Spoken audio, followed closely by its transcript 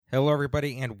Hello,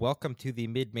 everybody, and welcome to the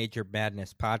Mid-Major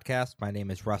Madness podcast. My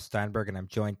name is Russ Steinberg, and I'm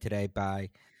joined today by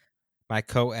my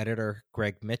co-editor,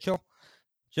 Greg Mitchell.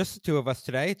 Just the two of us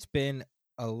today. It's been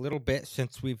a little bit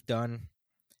since we've done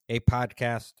a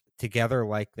podcast together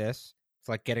like this. It's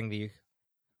like getting the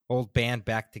old band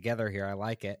back together here. I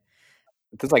like it.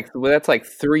 That's like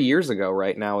 3 years ago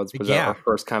right now. It was our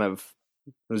first it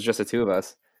was just the two of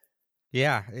us.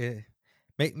 Yeah, it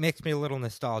makes me a little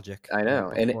nostalgic. I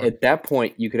know. And at that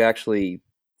point,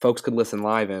 folks could listen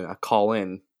live and call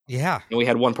in. Yeah. And we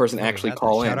had one person actually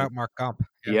call in. Shout out Mark Gump.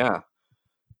 Yeah.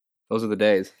 Those are the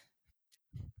days.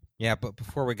 Yeah, but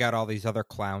before we got all these other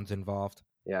clowns involved.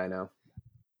 Yeah, I know.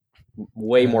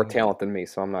 Way more talent than me,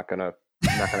 so I'm not gonna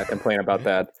complain about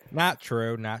that. Not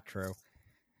true.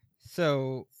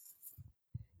 So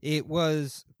it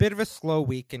was a bit of a slow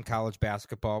week in college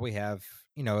basketball. We have,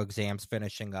 exams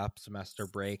finishing up, semester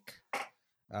break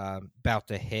about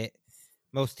to hit.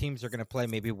 Most teams are going to play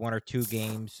maybe one or two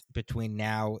games between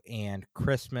now and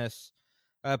Christmas,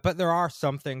 but there are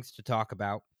some things to talk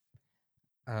about.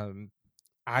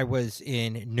 I was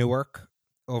in Newark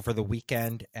over the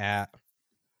weekend at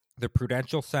the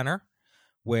Prudential Center,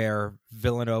 where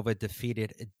Villanova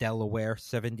defeated Delaware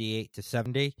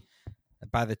 78-70.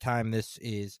 By the time this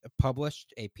is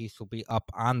published, a piece will be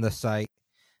up on the site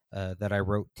that I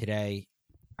wrote today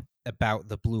about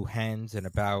the Blue Hens and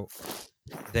about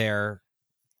their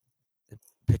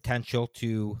potential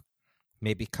to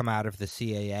maybe come out of the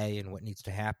CAA and what needs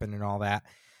to happen and all that.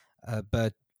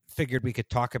 But figured we could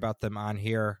talk about them on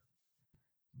here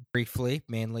briefly,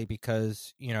 mainly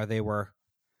because,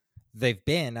 they've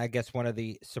been, I guess, one of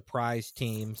the surprise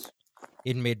teams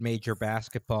in mid-major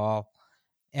basketball,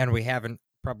 and we haven't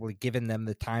probably given them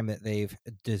the time that they've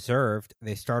deserved.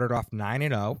 They started off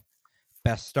 9-0,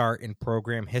 best start in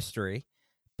program history,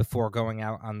 before going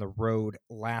out on the road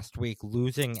last week,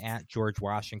 losing at George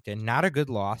Washington. Not a good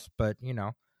loss, but,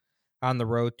 on the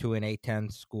road to an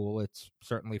A-10 school, it's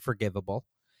certainly forgivable.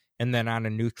 And then on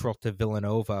a neutral to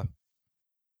Villanova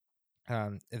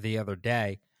the other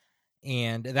day.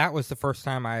 And that was the first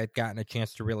time I had gotten a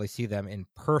chance to really see them in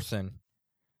person,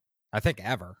 I think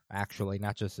ever, actually,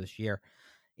 not just this year.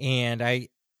 And I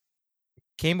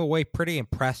came away pretty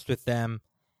impressed with them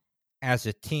as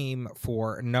a team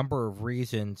for a number of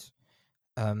reasons.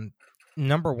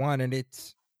 Number one, and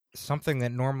it's something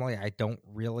that normally I don't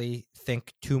really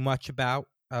think too much about,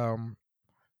 or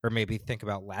maybe think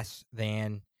about less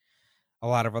than a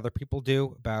lot of other people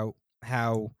do, about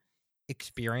how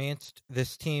experienced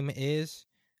this team is.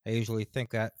 I usually think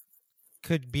that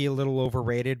could be a little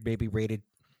overrated, maybe rated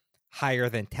higher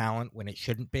than talent when it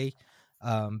shouldn't be.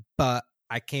 But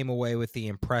I came away with the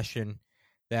impression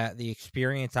that the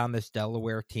experience on this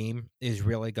Delaware team is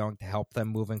really going to help them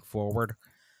moving forward.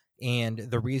 And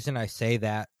the reason I say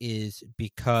that is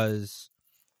because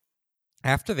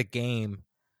after the game,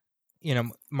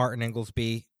 Martin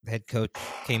Inglesby, head coach,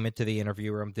 came into the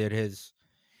interview room, did his,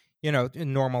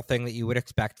 normal thing that you would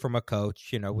expect from a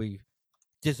coach. We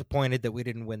disappointed that we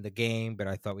didn't win the game, but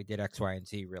I thought we did X, Y, and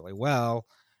Z really well,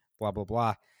 blah, blah,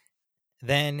 blah.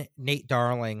 Then Nate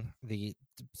Darling, the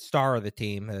star of the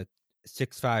team, a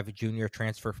 6'5" junior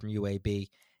transfer from UAB,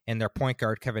 and their point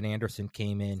guard, Kevin Anderson,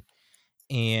 came in,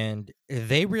 and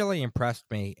they really impressed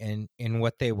me in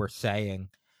what they were saying,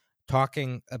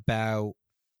 talking about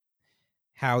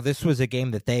how this was a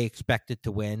game that they expected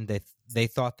to win. They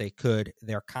thought they could.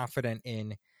 They're confident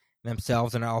in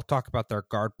themselves, and I'll talk about their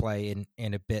guard play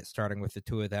in a bit, starting with the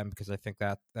two of them, because I think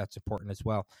that's important as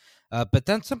well. But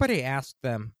then somebody asked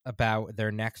them about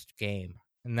their next game,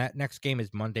 and that next game is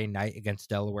Monday night against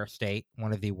Delaware State,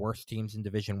 one of the worst teams in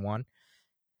Division I.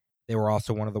 They were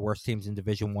also one of the worst teams in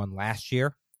Division I last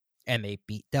year, and they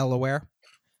beat Delaware,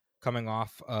 coming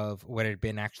off of what had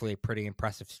been actually a pretty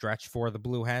impressive stretch for the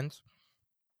Blue Hens.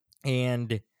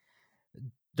 And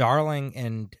Darling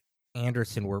and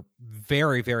Anderson were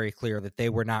very, very clear that they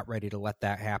were not ready to let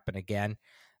that happen again.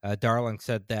 Darling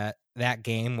said that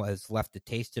game was left a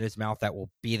taste in his mouth that will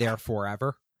be there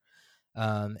forever.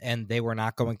 And they were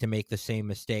not going to make the same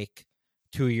mistake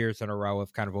 2 years in a row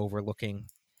of kind of overlooking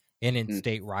an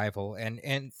in-state rival. And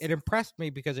it impressed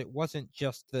me because it wasn't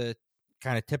just the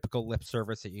kind of typical lip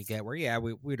service that you get where,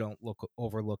 we don't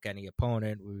overlook any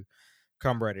opponent. We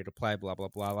come ready to play, blah, blah,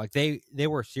 blah. Like they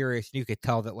were serious, and you could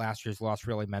tell that last year's loss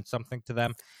really meant something to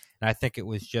them. And I think it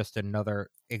was just another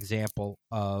example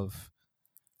of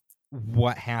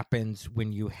what happens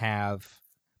when you have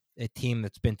a team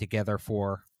that's been together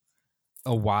for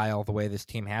a while, the way this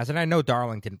team has. And I know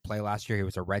Darling didn't play last year. He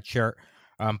was a redshirt,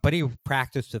 but he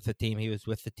practiced with the team. He was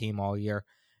with the team all year.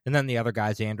 And then the other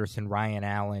guys, Anderson, Ryan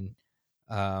Allen,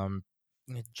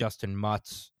 Justin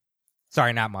Mutz.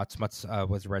 Sorry, not Mutz. Mutz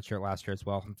was a redshirt last year as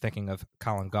well. I'm thinking of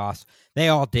Colin Goss. They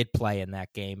all did play in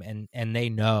that game, and they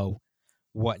know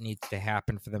what needs to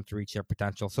happen for them to reach their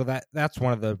potential. So that's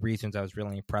one of the reasons I was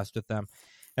really impressed with them.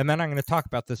 And then I'm going to talk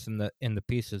about this in the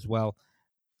piece as well.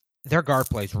 Their guard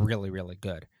play is really, really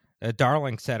good.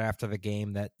 Darling said after the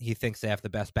game that he thinks they have the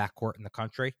best backcourt in the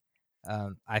country.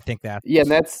 I think that. Yeah,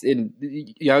 and that's in.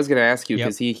 Yeah, I was going to ask you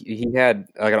because he had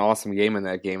like an awesome game in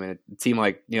that game, and it seemed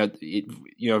like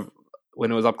when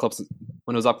it was up close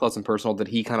and personal, did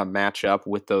he kind of match up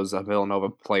with those Villanova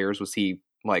players? Was he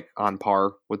like on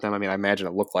par with them? I mean, I imagine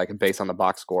it looked like it based on the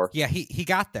box score. Yeah, he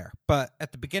got there, but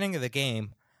at the beginning of the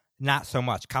game, not so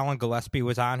much. Colin Gillespie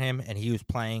was on him, and he was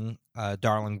playing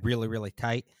Darling really, really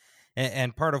tight.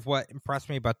 And part of what impressed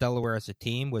me about Delaware as a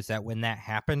team was that when that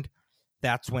happened,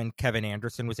 that's when Kevin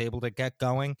Anderson was able to get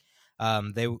going.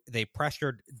 They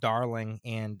pressured Darling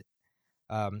and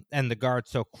the guard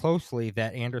so closely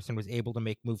that Anderson was able to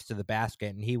make moves to the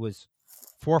basket, and he was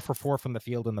 4 for 4 from the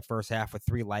field in the first half with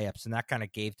 3 layups, and that kind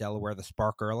of gave Delaware the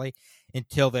spark early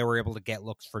until they were able to get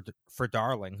looks for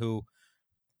Darling, who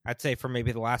I'd say for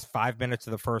maybe the last 5 minutes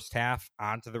of the first half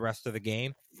onto the rest of the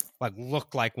game, like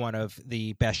looked like one of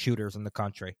the best shooters in the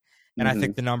country. And I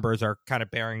think the numbers are kind of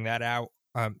bearing that out.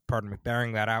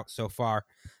 Bearing that out so far.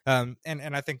 And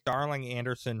I think Darling,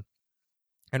 Anderson,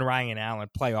 and Ryan Allen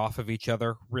play off of each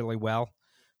other really well,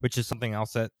 which is something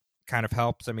else that kind of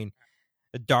helps. I mean,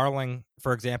 Darling,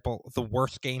 for example, the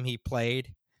worst game he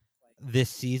played this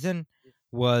season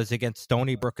was against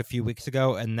Stony Brook a few weeks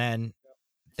ago, and then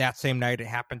that same night it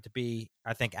happened to be,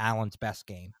 I think, Allen's best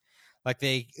game. Like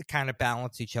they kind of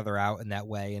balance each other out in that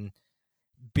way, and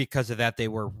because of that, they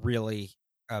were really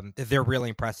they're really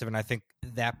impressive, and I think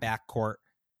that backcourt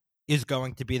is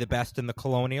going to be the best in the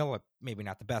Colonial, maybe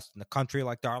not the best in the country,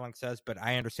 like Darling says, but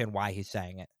I understand why he's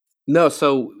saying it. No,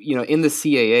 so, in the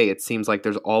CAA, it seems like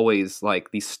there's always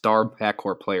like these star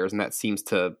backcourt players, and that seems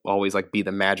to always like be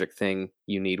the magic thing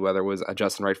you need, whether it was a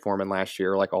Justin Wright Foreman last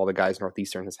year, or like all the guys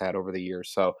Northeastern has had over the years.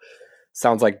 So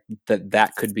sounds like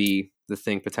that could be the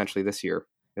thing potentially this year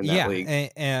in that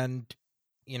league. And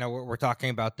we're talking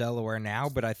about Delaware now,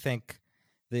 but I think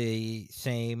the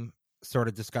same sort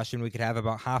of discussion we could have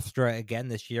about Hofstra again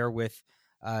this year with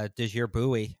Desir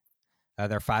Bowie,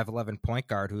 their 5'11" point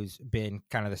guard, who's been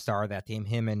kind of the star of that team.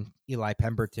 Him and Eli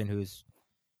Pemberton, who's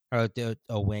a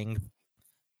wing,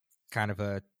 kind of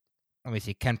a. Let me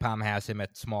see. Ken Palm has him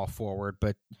at small forward,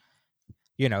 but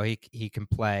he can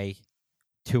play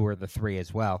 2 or the 3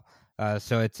 as well.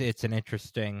 So it's an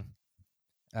interesting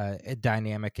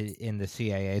dynamic in the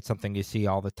CAA. It's something you see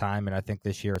all the time, and I think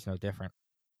this year is no different.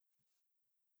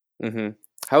 Mm-hmm.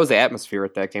 How was the atmosphere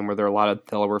at that game? Were there a lot of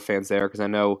Delaware fans there? Because I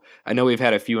know we've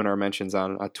had a few in our mentions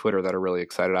on Twitter that are really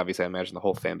excited. Obviously, I imagine the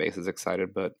whole fan base is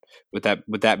excited. But with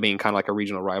that being kind of like a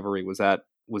regional rivalry, was that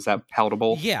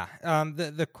palatable? Yeah,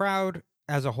 the crowd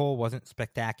as a whole wasn't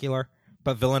spectacular,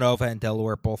 but Villanova and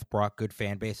Delaware both brought good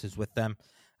fan bases with them.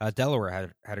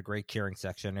 Delaware had a great cheering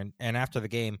section, and after the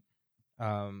game,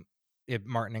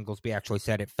 Martin Inglesby actually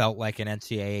said it felt like an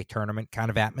NCAA tournament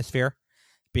kind of atmosphere,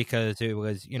 because it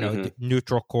was,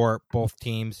 neutral court, both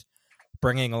teams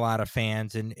bringing a lot of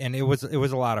fans, and it was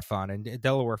a lot of fun. And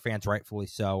Delaware fans, rightfully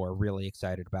so, are really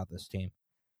excited about this team.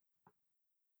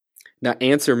 Now,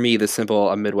 answer me, the simple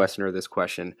Midwesterner, this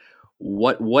question: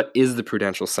 What is the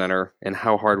Prudential Center, and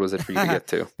how hard was it for you to get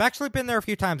to? I've actually been there a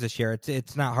few times this year.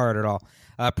 It's not hard at all.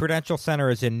 Prudential Center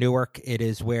is in Newark. It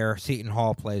is where Seton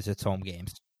Hall plays its home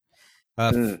games.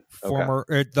 The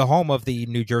home of the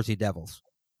New Jersey Devils.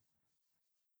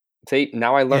 See,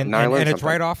 now I learned. And it's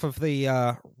right off of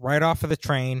the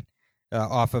train,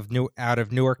 out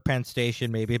of Newark Penn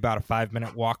Station, maybe about a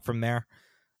 5-minute walk from there.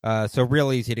 So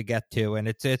real easy to get to, and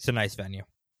it's a nice venue.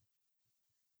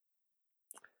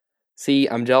 See,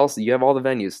 I'm jealous. You have all the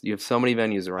venues. You have so many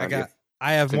venues around you.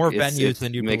 I have more venues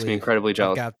than you. It makes me incredibly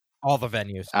jealous. I've got all the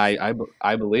venues.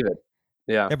 I believe it.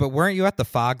 Yeah. Yeah, but weren't you at the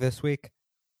Fog this week?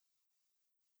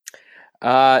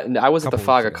 I was at the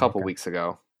Fog a couple weeks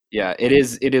ago. Yeah, it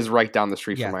is right down the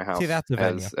street from my house. See, that's a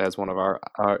venue. As one of our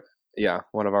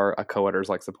co-editors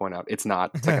likes to point out. It's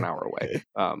not. It's like an hour away,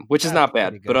 which is not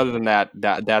bad. But other than that's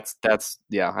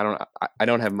I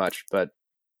don't have much, but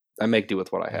I make do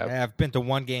with what I have. I've been to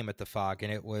one game at the Fog,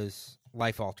 and it was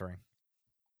life-altering.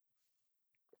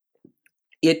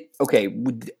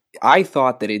 I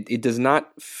thought that it does not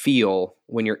feel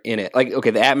when you're in it. Like, okay,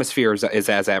 the atmosphere is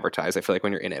as advertised, I feel like,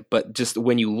 when you're in it. But just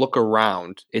when you look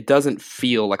around, it doesn't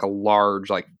feel like a large,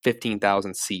 like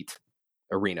 15,000 seat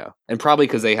arena. And probably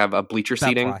because they have a bleacher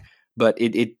seating. but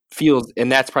it feels,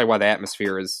 and that's probably why the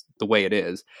atmosphere is the way it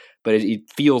is. But it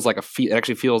feels like it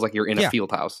actually feels like you're in a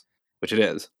field house, which it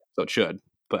is. So it should.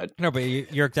 But no, but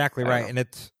you're exactly right, and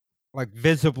it's like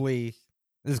visibly.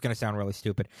 This is going to sound really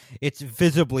stupid. It's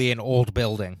visibly an old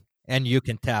building, and you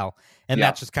can tell, and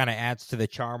that just kind of adds to the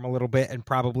charm a little bit, and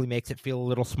probably makes it feel a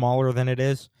little smaller than it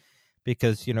is,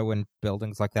 because when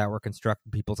buildings like that were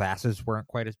constructed, people's asses weren't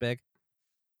quite as big,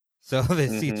 so the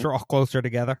seats are all closer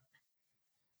together.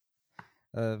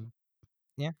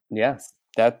 Yes,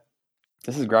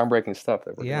 this is groundbreaking stuff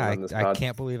that we're doing on this podcast. I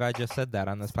can't believe I just said that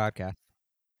on this podcast.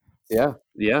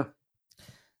 Yeah.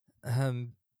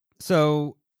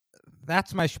 So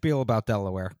that's my spiel about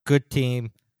Delaware. Good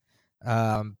team.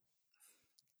 I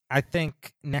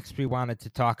think next we wanted to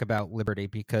talk about Liberty,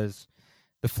 because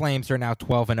the Flames are now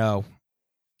 12-0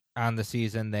 on the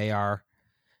season. They are.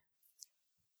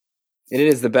 It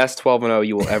is the best 12-0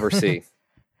 you will ever see.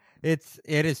 It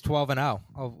is 12-0.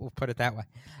 We'll put it that way.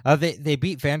 They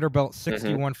beat Vanderbilt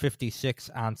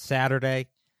 61-56 on Saturday.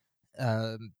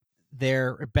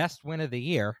 Their best win of the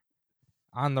year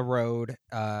on the road.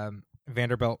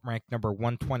 Vanderbilt ranked number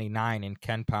 129 in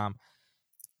KenPom.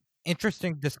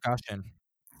 Interesting discussion.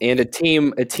 And a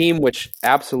team which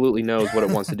absolutely knows what it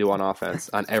wants to do on offense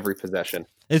on every possession.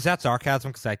 Is that sarcasm?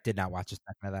 Because I did not watch a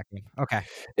second of that game. Okay,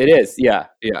 it is. Yeah.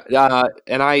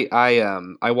 And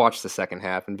I watched the second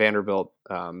half, and Vanderbilt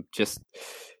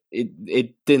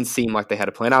it didn't seem like they had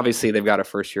a plan. Obviously, they've got a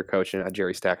first year coach in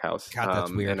Jerry Stackhouse. God,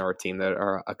 that's weird. In our team that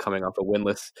are coming off a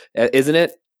winless, isn't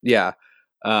it? Yeah.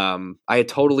 I had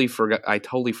totally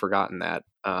forgotten that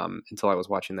until I was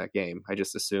watching that game. I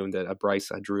just assumed that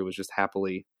Bryce Drew was just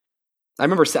happily. I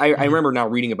remember now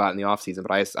reading about it in the offseason,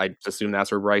 but I assumed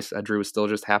that's where Bryce Drew was still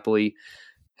just happily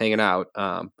hanging out.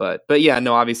 But yeah,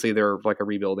 no, obviously they're like a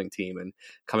rebuilding team and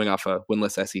coming off a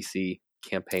winless SEC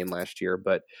campaign last year.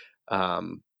 But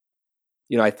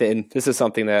I think this is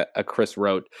something that Chris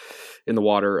wrote in the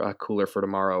water cooler for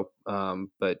tomorrow.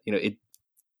 But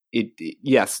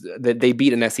yes, they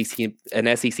beat an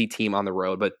SEC team on the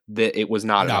road, but it was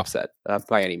not an upset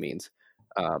by any means.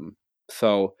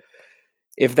 So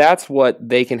if that's what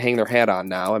they can hang their hat on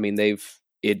now, I mean, they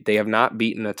have not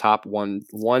beaten a top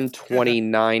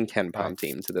 129 KenPom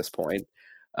team to this point,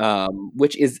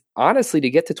 which is honestly, to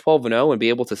get to 12-0 and be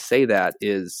able to say that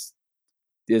is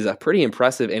a pretty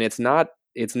impressive. And it's not,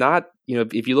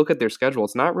 if you look at their schedule,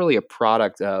 it's not really a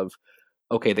product of,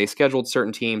 okay, they scheduled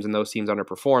certain teams and those teams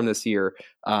underperformed this year.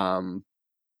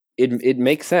 It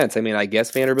makes sense. I mean, I guess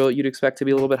Vanderbilt you'd expect to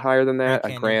be a little bit higher than that.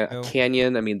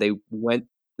 Canyon. I mean, they went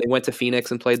to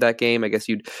Phoenix and played that game. I guess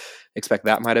you'd expect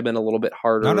that might have been a little bit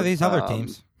harder. None of these other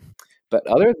teams. But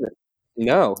other than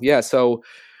no, yeah. So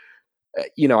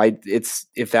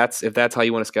if that's how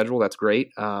you want to schedule, that's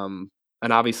great.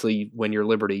 And obviously, when you're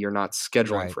Liberty, you're not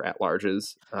scheduling for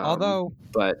at-larges. Although,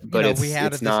 but we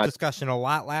had this discussion a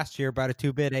lot last year about a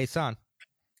 2-bid ASUN.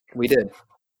 We did,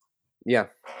 yeah.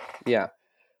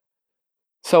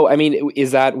 So, I mean,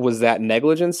 was that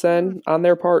negligence then on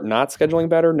their part, not scheduling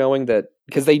better, knowing that,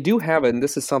 because they do have, and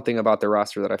this is something about their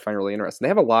roster that I find really interesting. They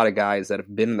have a lot of guys that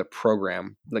have been in the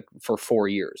program like for 4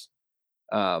 years,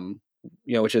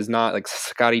 which is not like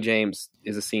Scotty James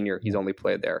is a senior. He's only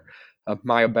played there.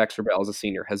 Maya Bexerbell is a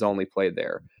senior, has only played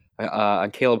there.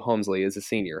 Caleb Holmesley is a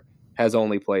senior, has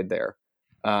only played there.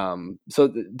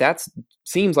 So that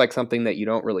seems like something that you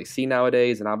don't really see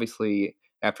nowadays. And obviously,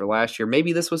 after last year,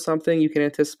 maybe this was something you can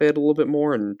anticipate a little bit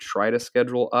more and try to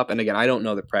schedule up. And again, I don't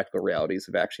know the practical realities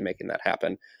of actually making that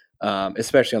happen,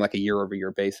 especially on like a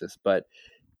year-over-year basis. But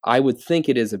I would think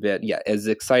it is a bit, as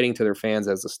exciting to their fans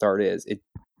as the start is. It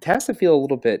has to feel a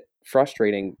little bit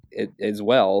frustrating as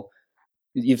well,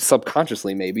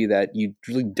 subconsciously maybe, that you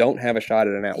really don't have a shot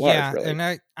at an at-large. Yeah, really.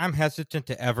 And I'm hesitant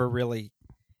to ever really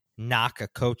knock a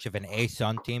coach of an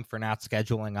ASUN team for not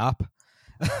scheduling up.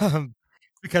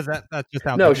 Because that just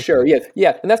sounds sure, yeah,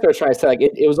 and that's what I was trying to say. Like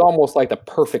it was almost like the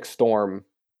perfect storm,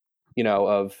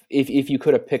 of if you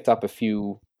could have picked up a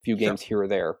few games here or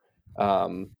there.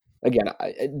 Again,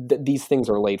 these things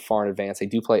are laid far in advance. They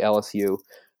do play LSU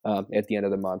at the end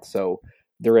of the month, so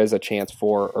there is a chance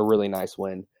for a really nice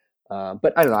win.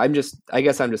 But I don't know. I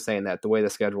guess I'm just saying that the way the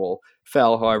schedule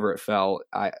fell, however it fell,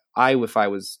 I'd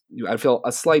feel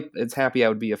a slight. It's happy I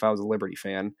would be if I was a Liberty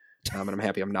fan, and I'm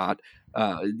happy I'm not.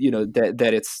 That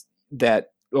it's that,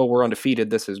 we're undefeated.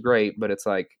 This is great, but it's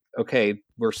like, okay,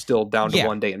 we're still down to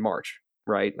 1 day in March,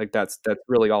 right? Like that's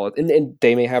really all. And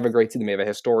they may have a great season, they may have a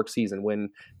historic season, win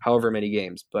however many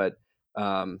games, but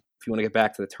if you want to get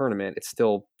back to the tournament,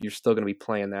 you're still going to be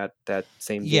playing that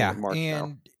same game in March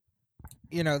and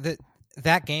now.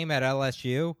 That game at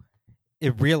LSU,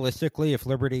 realistically, if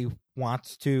Liberty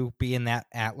wants to be in that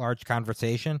at-large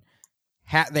conversation,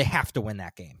 they have to win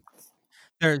that game.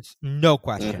 There's no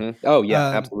question. Mm-hmm. Oh, yeah,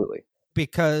 absolutely.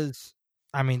 Because,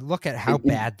 I mean, look at how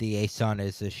bad the A-Sun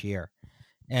is this year.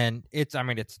 And it's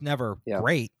never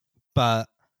great, but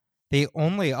the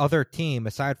only other team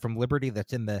aside from Liberty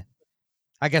that's in the,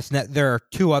 I guess there are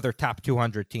two other top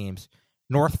 200 teams,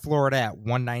 North Florida at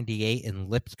 198 and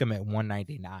Lipscomb at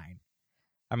 199.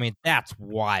 I mean, that's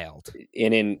wild.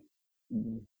 And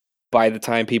by the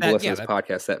time people listen to this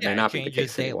podcast, that may not be the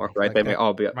case anymore, right? They may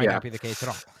all be, might not be the case at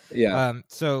all. Yeah.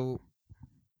 So,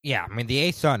 yeah, I mean, the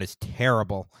A-Sun is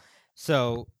terrible.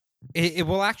 So it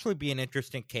will actually be an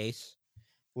interesting case.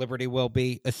 Liberty will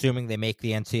be, assuming they make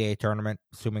the NCAA tournament,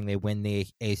 assuming they win the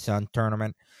A-Sun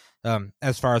tournament,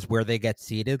 as far as where they get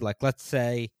seeded. Like, let's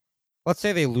say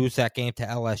they lose that game to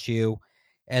LSU,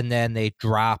 and then they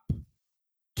drop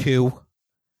 2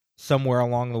 somewhere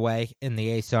along the way in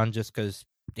the A-Sun, just because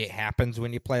it happens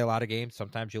when you play a lot of games.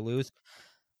 Sometimes you lose.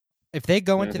 If they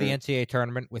go into the NCAA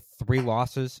tournament with 3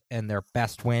 losses and their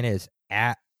best win is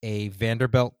at a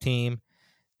Vanderbilt team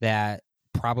that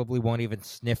probably won't even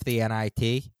sniff the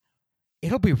NIT,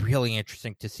 it'll be really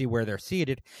interesting to see where they're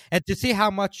seated and to see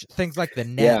how much things like the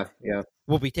net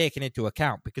will be taken into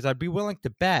account, because I'd be willing to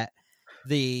bet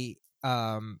the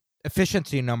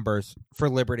efficiency numbers for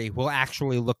Liberty will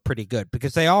actually look pretty good,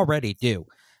 because they already do.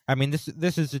 I mean,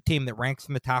 this is a team that ranks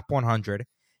in the top 100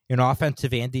 in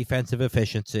offensive and defensive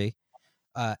efficiency,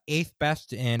 8th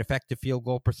best in effective field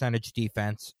goal percentage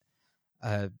defense,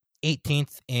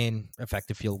 18th in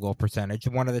effective field goal percentage,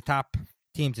 one of the top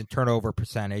teams in turnover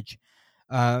percentage.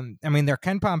 I mean, their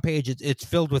KenPom page, it's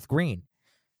filled with green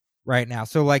right now.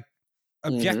 So, like,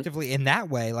 objectively, in that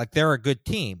way, like, they're a good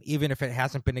team, even if it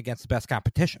hasn't been against the best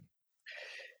competition.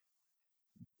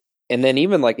 And then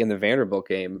even like in the Vanderbilt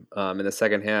game, in the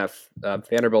second half,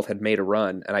 Vanderbilt had made a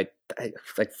run, and I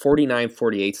like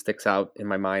 49-48 sticks out in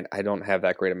my mind. I don't have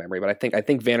that great a memory, but I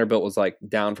think Vanderbilt was like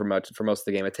down for most of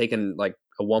the game. Had taken like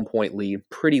a 1-point lead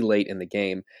pretty late in the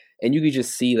game, and you could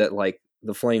just see that like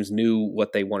the Flames knew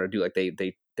what they wanted to do. Like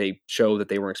they showed that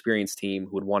they were an experienced team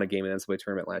who had won a game in the NCAA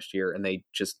tournament last year, and they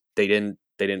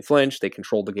didn't flinch. They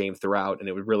controlled the game throughout, and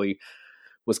it really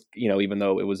was, even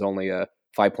though it was only a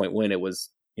 5-point win, it was,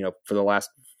 for the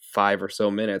last 5 or so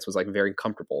minutes was like very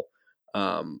comfortable.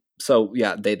 So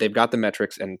yeah, they've got the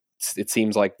metrics, and it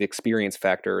seems like the experience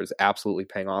factor is absolutely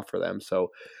paying off for them. So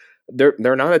they're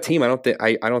not a team I don't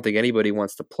think anybody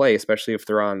wants to play, especially if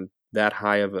they're on that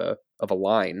high of a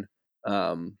line.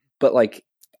 But like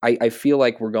I feel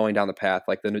like we're going down the path,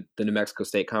 like the New Mexico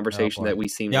State conversation that we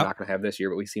seem not going to have this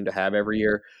year, but we seem to have every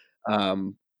year.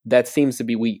 That seems to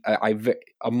be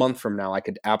a month from now, I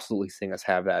could absolutely see us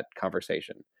have that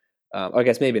conversation. I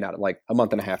guess maybe not, like a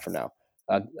month and a half from now.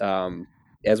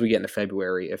 As we get into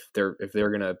February, if they're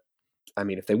gonna,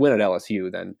 if they win at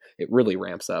LSU, then it really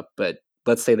ramps up. But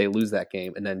let's say they lose that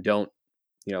game and then don't,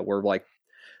 we're like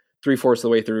 3/4 of the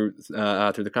way through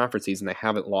the conference season, they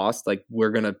haven't lost. Like,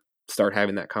 we're gonna start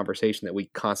having that conversation that we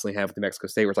constantly have with New Mexico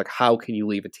State, where it's like, how can you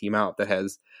leave a team out that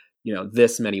has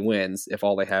this many wins if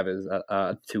all they have is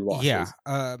 2 losses?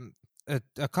 Yeah.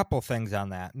 A couple things on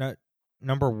that.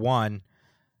 Number one,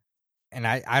 and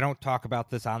I don't talk about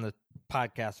this on the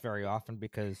podcast very often,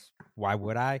 because why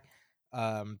would I?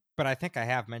 But I think I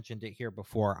have mentioned it here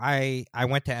before. I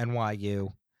went to NYU.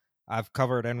 I've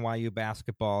covered NYU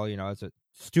basketball, as a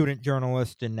student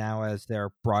journalist and now as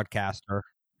their broadcaster.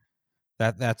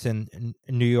 That's in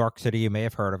New York City. You may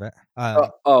have heard of it.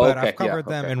 But okay. I've covered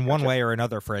them in one way or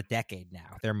another for a decade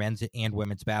now, their men's and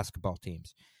women's basketball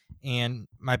teams. And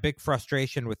my big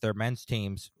frustration with their men's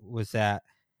teams was that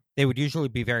they would usually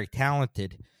be very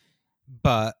talented,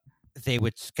 but they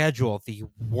would schedule the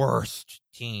worst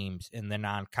teams in the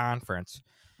non-conference.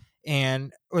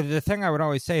 And the thing I would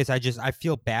always say is I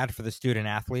feel bad for the student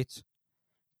athletes,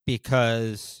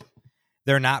 because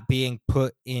they're not being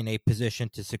put in a position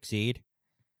to succeed.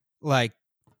 Like,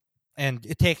 and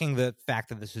taking the fact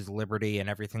that this is Liberty and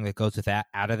everything that goes with that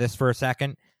out of this for a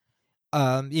second,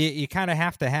 you kind of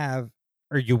have to have,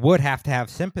 or you would have to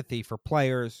have, sympathy for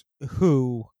players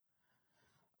who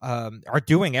are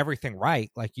doing everything right.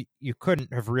 Like, you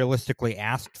couldn't have realistically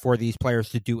asked for these players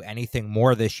to do anything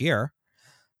more this year,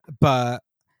 but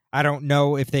I don't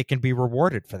know if they can be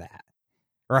rewarded for that,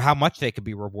 or how much they could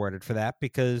be rewarded for that,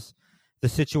 because the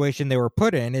situation they were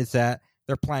put in is that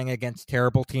they're playing against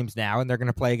terrible teams now, and they're going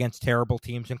to play against terrible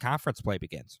teams when conference play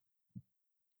begins.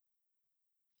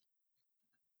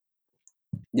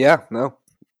 Yeah, no.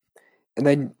 And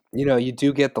then, you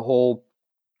do get the whole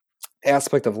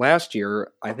aspect of last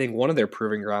year, I think one of their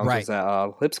proving grounds Right. was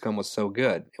that Lipscomb was so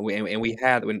good, and we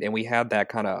had that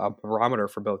kind of a barometer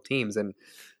for both teams. And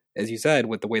as you said,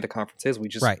 with the way the conference is, we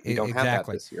don't have that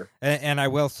Exactly. this year. And I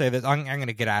will say that I'm going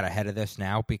to get out ahead of this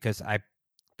now because I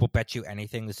will bet you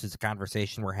anything this is a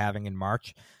conversation we're having in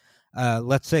March.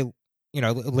 Let's say,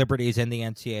 Liberty's in the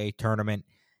NCAA tournament,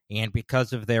 and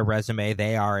because of their resume,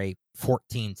 they are a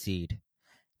 14 seed.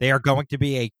 They are going to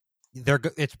be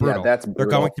it's brutal. Yeah, that's brutal.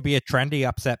 They're going to be a trendy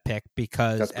upset pick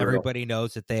because everybody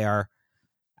knows that they are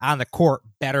on the court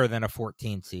better than a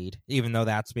 14 seed, even though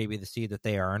that's maybe the seed that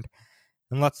they earned.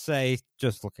 And let's say,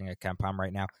 just looking at KenPom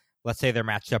right now, let's say they're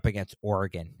matched up against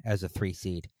Oregon as a 3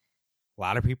 seed. A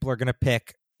lot of people are going to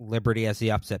pick Liberty as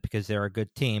the upset because they're a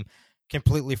good team,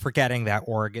 completely forgetting that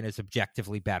Oregon is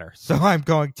objectively better. So I'm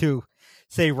going to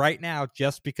say right now,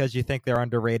 just because you think they're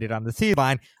underrated on the seed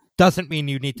line, doesn't mean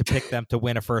you need to pick them to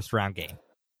win a first-round game.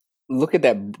 Look at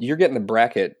that. You're getting the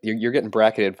bracket. You're getting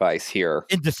bracket advice here.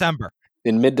 In December.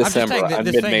 In mid-December, on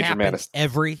mid-major madness.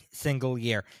 Every single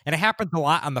year. And it happens a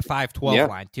lot on the 5-12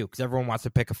 line, too, because everyone wants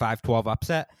to pick a 5-12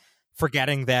 upset,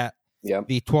 forgetting that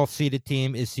the 12th-seeded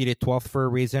team is seeded 12th for a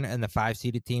reason, and the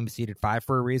 5-seeded team is seeded 5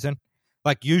 for a reason.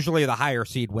 Like, usually the higher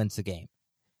seed wins the game.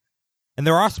 And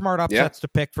there are smart upsets to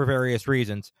pick for various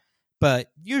reasons, but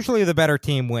usually the better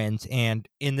team wins, and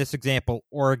in this example,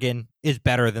 Oregon is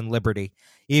better than Liberty,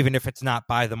 even if it's not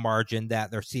by the margin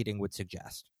that their seeding would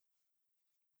suggest.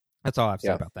 That's all I have to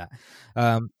say about that.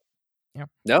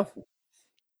 No,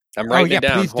 I'm writing it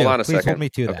down. Hold on a second. Hold me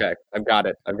to that. Okay, I've got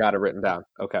it written down.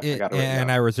 Okay, I got it written down.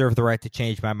 And I reserve the right to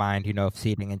change my mind, if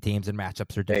seeding and teams and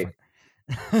matchups are different.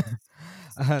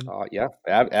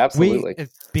 Absolutely.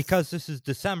 Because this is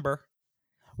December,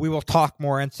 we will talk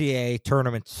more NCAA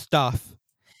tournament stuff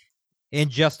in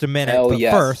just a minute.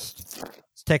 First,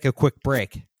 let's take a quick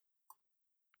break. And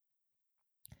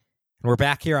we're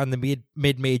back here on the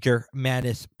Mid-Major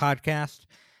Madness podcast.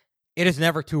 It is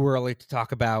never too early to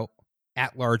talk about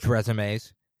at-large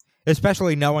resumes,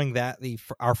 especially knowing that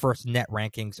our first net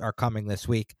rankings are coming this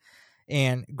week.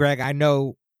 And, Greg, I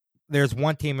know there's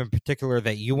one team in particular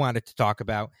that you wanted to talk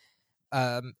about,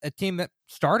 a team that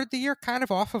started the year kind of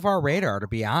off of our radar, to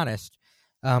be honest,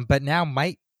 but now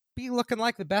might be looking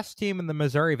like the best team in the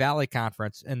Missouri Valley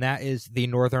Conference, and that is the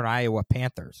Northern Iowa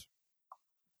Panthers.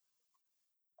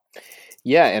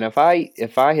 Yeah, and if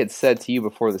I had said to you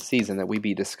before the season that we'd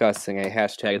be discussing a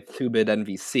hashtag 2-bid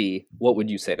NVC, what would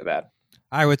you say to that?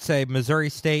 I would say Missouri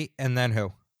State, and then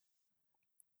who?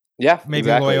 Yeah, maybe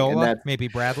exactly. Loyola, maybe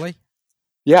Bradley.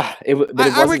 Yeah,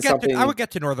 I would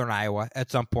get to Northern Iowa at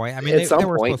some point. I mean, they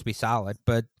were supposed to be solid,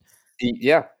 but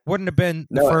wouldn't have been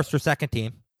the first or second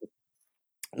team.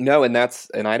 No, and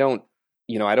I don't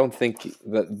think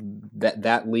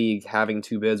that league having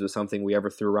 2 bids was something we ever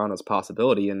threw around as a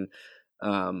possibility. And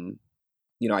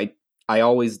I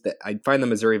find the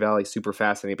Missouri Valley super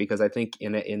fascinating because I think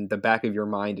in the back of your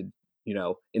mind,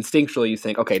 instinctually you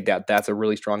think, okay, that's a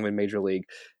really strong mid-major league,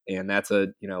 and that's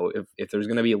if there's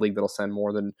going to be a league that'll send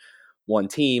more than one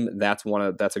team, that's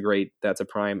a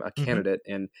prime candidate,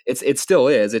 and it still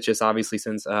is. It's just obviously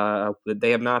since they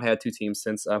have not had 2 teams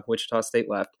since Wichita State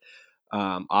left.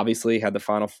 Obviously had the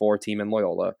Final Four team in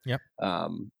Loyola. Yep.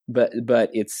 But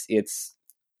it's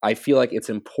I feel like it's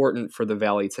important for the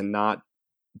Valley to not,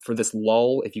 for this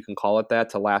lull, if you can call it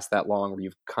that, to last that long, where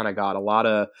you've kind of got a lot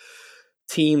of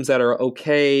teams that are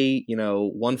okay,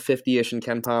 150-ish and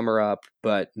KenPom are up,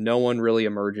 but no one really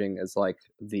emerging as like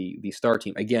the star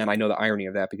team. Again, I know the irony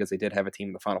of that because they did have a team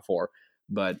in the Final Four,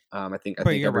 but I think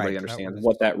everybody understands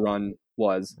what that run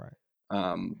was. Right.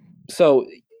 So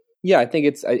yeah, I think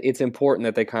it's important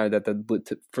that they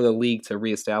for the league to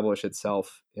reestablish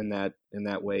itself in that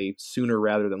way sooner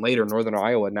rather than later. Northern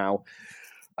Iowa now,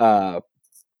 per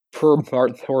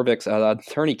Bart Thorvik's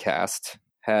TourneyCast,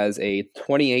 has a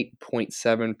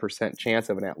 28.7% chance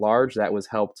of an at-large. That was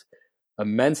helped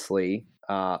immensely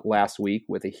last week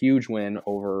with a huge win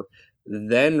over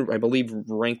then, I believe,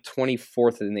 ranked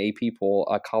 24th in the AP poll,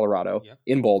 Colorado,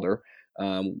 in Boulder,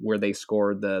 where they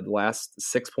scored the last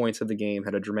 6 points of the game,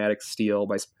 had a dramatic steal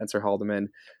by Spencer Haldeman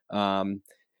in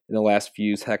the last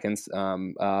few seconds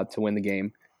to win the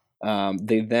game.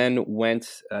 They then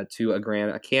went to a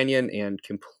Grand Canyon and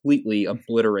completely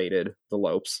obliterated the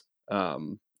Lopes.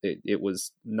 It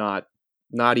was not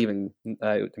even.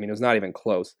 It was not even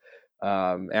close.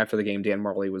 After the game, Dan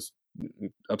Marley was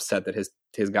upset that his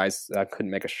guys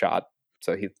couldn't make a shot,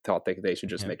 so he thought they should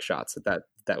just make shots.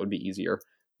 That would be easier,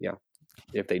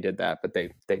 if they did that. But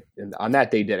they on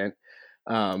that day didn't.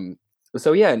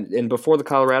 So yeah, and before the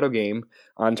Colorado game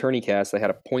on TourneyCast, they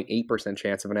had a 0.8%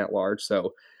 chance of an at-large.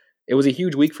 So it was a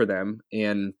huge week for them,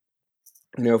 and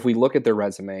if we look at their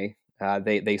resume,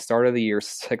 they started the year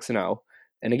 6-0,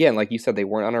 and again, like you said, they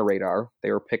weren't on our radar.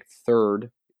 They were picked third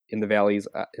in the Valley's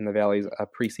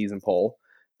preseason poll,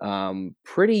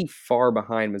 pretty far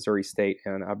behind Missouri State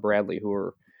and Bradley, who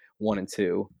were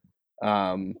 1-2.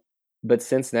 But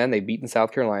since then, they've beaten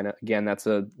South Carolina. Again, that's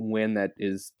a win that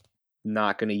is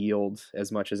not going to yield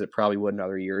as much as it probably would in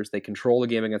other years. They control the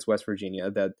game against West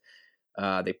Virginia that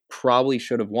they probably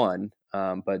should have won,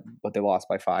 but they lost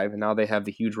by 5. And now they have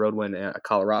the huge road win at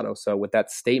Colorado. So with that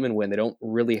statement win, they don't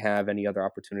really have any other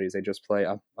opportunities. They just play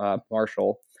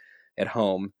Marshall at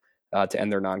home to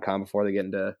end their non-con before they get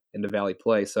into Valley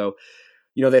play. So,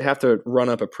 they'd have to run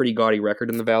up a pretty gaudy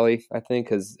record in the Valley, I think,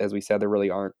 because as we said, there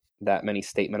really aren't that many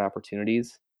statement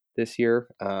opportunities this year.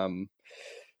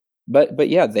 But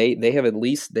yeah, they have at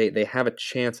least they have a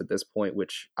chance at this point,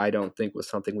 which I don't think was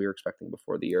something we were expecting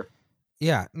before the year.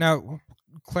 Yeah. Now,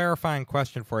 clarifying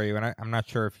question for you, and I'm not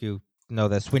sure if you know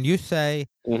this. When you say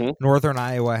Northern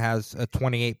Iowa has a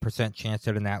 28% chance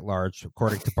at an at-large,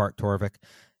 according to Bart Torvik,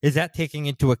 is that taking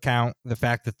into account the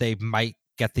fact that they might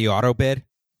get the auto bid?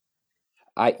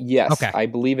 Yes, okay. I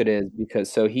believe it is,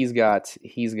 because so he's got,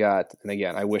 and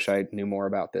again, I wish I knew more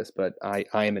about this, but I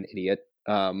am an idiot.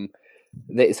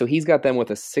 So he's got them with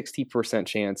a 60%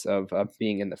 chance of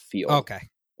being in the field. Okay.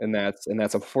 And that's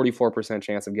a 44%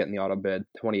 chance of getting the auto bid,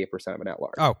 28% of an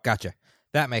at-large. Oh, gotcha.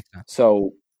 That makes sense.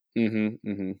 So, and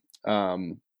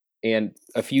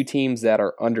a few teams that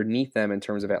are underneath them in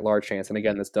terms of at-large chance, and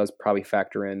again, this does probably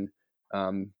factor in,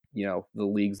 the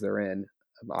leagues they're in,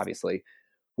 obviously,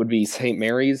 would be St.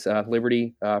 Mary's,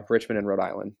 Liberty, Richmond, and Rhode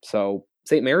Island. So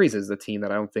St. Mary's is the team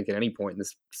that I don't think at any point in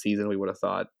this season we would have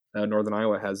thought Northern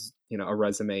Iowa has, a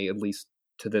resume, at least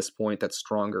to this point, that's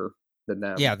stronger than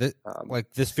them. Yeah,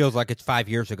 this feels like it's 5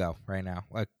 years ago right now.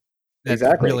 Like, that's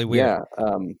exactly. really weird.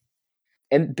 Yeah.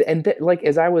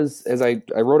 As I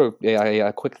wrote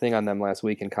a quick thing on them last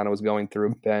week and kind of was going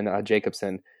through Ben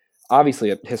Jacobson, obviously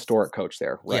a historic coach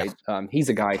there, right? Yeah. He's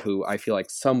a guy who I feel like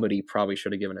somebody probably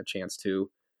should have given a chance to,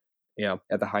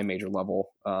 at the high major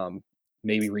level,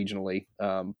 maybe regionally,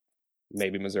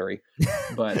 maybe Missouri,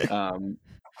 but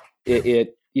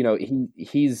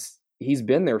he's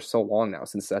been there so long now,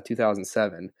 since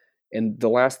 2007, and the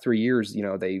last 3 years,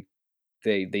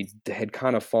 they had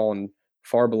kind of fallen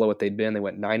far below what they'd been. They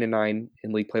went 9-9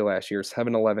 in league play last year,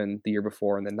 7-11 the year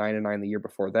before, and then 9-9 the year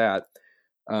before that.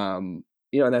 And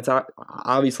that's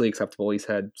obviously acceptable. He's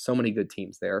had so many good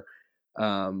teams there.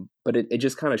 But it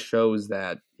just kind of shows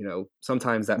that,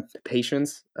 sometimes that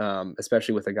patience,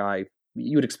 especially with a guy,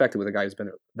 you would expect it with a guy who's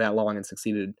been that long and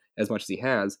succeeded as much as he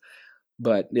has.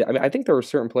 But yeah, I think there are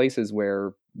certain places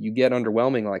where you get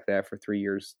underwhelming like that for 3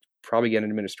 years, probably get an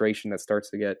administration that starts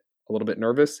to get a little bit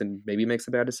nervous and maybe makes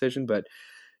a bad decision.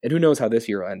 And who knows how this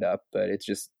year will end up, but it's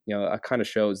just, it kind of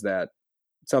shows that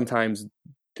sometimes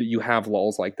you have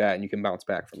lulls like that and you can bounce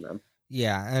back from them.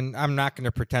 Yeah, and I'm not going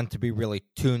to pretend to be really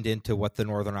tuned into what the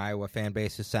Northern Iowa fan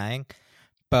base is saying,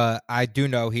 but I do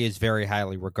know he is very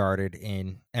highly regarded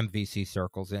in MVC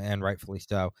circles, and rightfully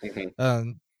so.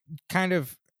 Mm-hmm. Kind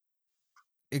of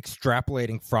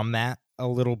extrapolating from that a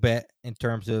little bit in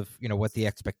terms of, what the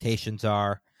expectations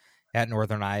are at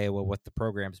Northern Iowa, what the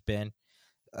program's been.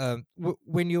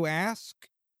 When you ask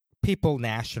people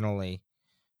nationally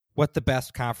what the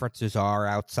best conferences are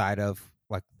outside of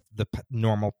like the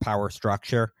normal power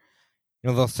structure,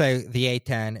 they'll say the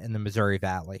A-10 and the Missouri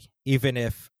Valley, even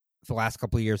if the last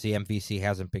couple of years the MVC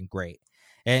hasn't been great.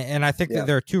 And I think that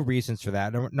there are two reasons for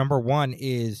that. Number one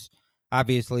is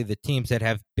obviously the teams that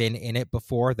have been in it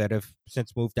before that have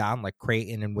since moved on, like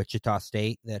Creighton and Wichita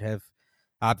State, that have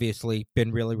obviously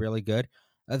been really, really good.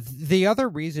 The other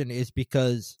reason is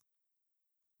because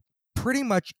pretty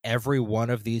much every one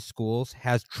of these schools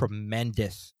has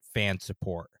tremendous fan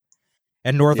support,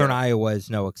 and Northern Iowa is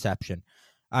no exception.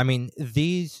 I mean,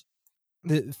 these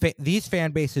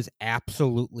fan bases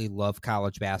absolutely love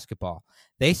college basketball.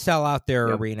 They sell out their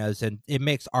arenas, and it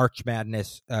makes Arch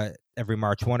Madness every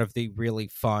March one of the really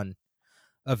fun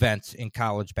events in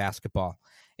college basketball.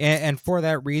 And for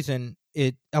that reason,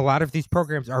 a lot of these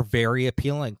programs are very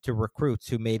appealing to recruits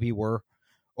who maybe were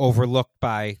overlooked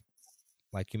by,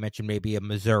 like you mentioned, maybe a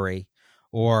Missouri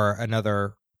or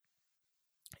another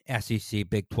SEC,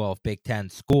 Big 12, Big 10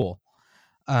 school.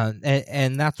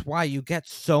 And that's why you get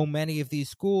so many of these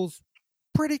schools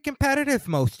pretty competitive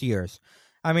most years.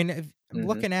 I mean,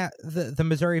 looking at the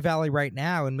Missouri Valley right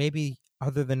now, and maybe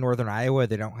other than Northern Iowa,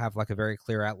 they don't have like a very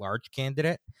clear at-large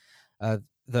candidate,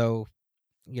 though,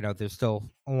 there's still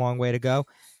a long way to go.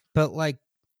 But like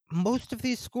most of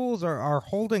these schools are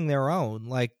holding their own.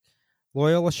 Like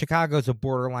Loyola Chicago is a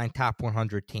borderline top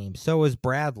 100 team. So is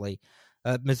Bradley.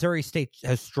 Missouri State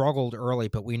has struggled early,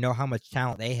 but we know how much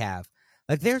talent they have.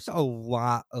 Like, there's a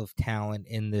lot of talent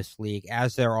in this league,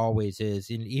 as there always is,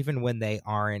 and even when they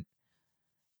aren't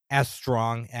as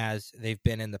strong as they've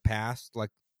been in the past,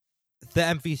 like, the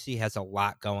MVC has a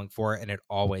lot going for it, and it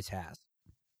always has.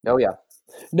 Oh yeah,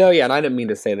 no, yeah, and I didn't mean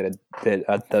to say that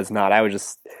it does not. I was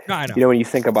just, No, I know. When you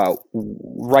think about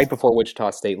right before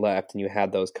Wichita State left, and you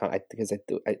had those because I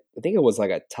think it was like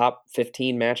a top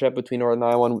 15 matchup between Northern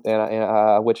Iowa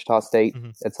and Wichita State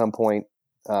at some point.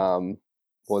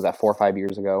 What was that, 4 or 5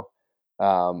 years ago?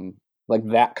 Like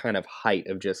that kind of height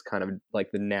of just kind of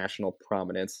like the national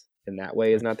prominence in that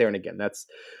way is not there. And again, that's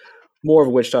more of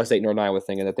a Wichita State, Northern Iowa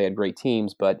thing, and that they had great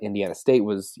teams, but Indiana State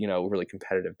was, really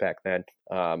competitive back then.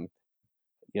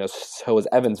 So was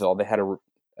Evansville. They had a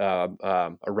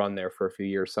run there for a few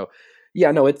years. So,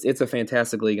 yeah, no, it's a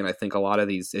fantastic league, and I think a lot of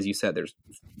these, as you said, there's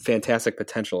fantastic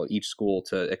potential at each school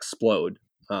to explode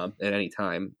at any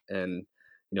time. And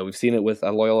we've seen it with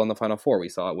Loyola in the Final Four. We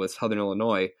saw it with Southern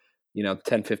Illinois,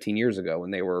 10, 15 years ago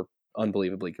when they were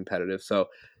unbelievably competitive. So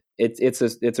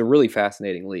it's a really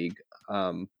fascinating league.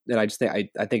 And I just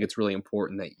think I think it's really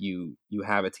important that you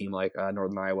have a team like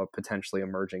Northern Iowa potentially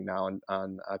emerging now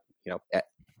on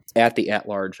at the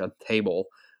at-large table,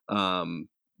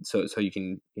 so you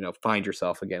can find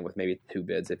yourself again with maybe 2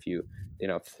 bids if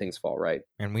if things fall right.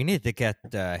 And we need to get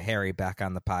Harry back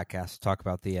on the podcast to talk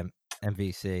about the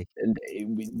MVC, and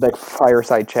like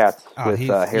fireside chats with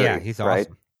Harry. Yeah, he's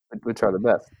awesome. Right? Which are the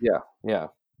best. Yeah.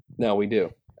 No, we do.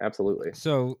 Absolutely.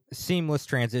 So, seamless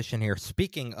transition here.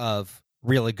 Speaking of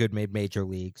really good mid-major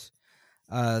leagues,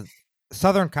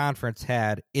 Southern Conference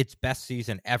had its best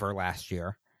season ever last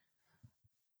year.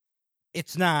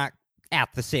 It's not at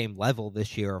the same level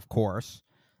this year, of course,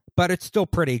 but it's still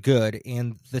pretty good.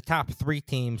 And the top 3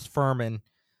 teams, Furman,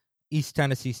 East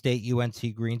Tennessee State,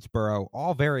 UNC Greensboro,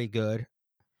 all very good.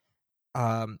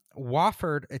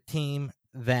 Wofford, a team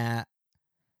that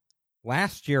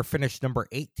last year finished number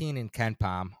 18 in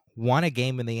KenPom, won a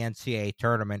game in the NCAA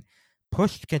tournament,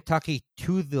 pushed Kentucky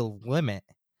to the limit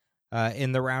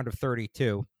in the round of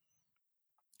 32.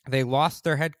 They lost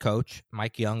their head coach,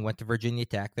 Mike Young, went to Virginia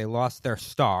Tech. They lost their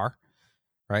star,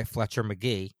 right, Fletcher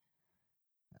McGee.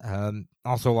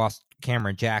 Also lost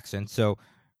Cameron Jackson. So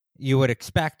you would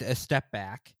expect a step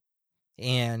back.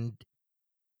 And,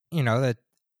 that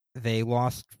they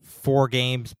lost 4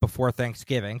 games before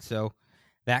Thanksgiving. So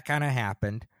that kind of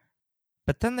happened.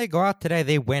 But then they go out today,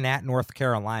 they win at North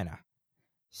Carolina,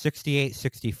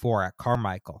 68-64 at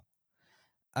Carmichael.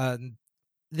 And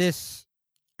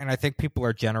I think people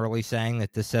are generally saying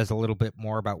that this says a little bit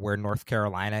more about where North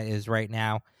Carolina is right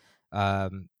now.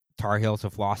 Tar Heels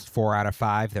have lost 4 out of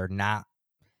 5. They're not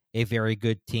a very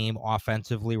good team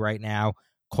offensively right now.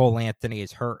 Cole Anthony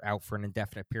is hurt, out for an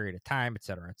indefinite period of time, et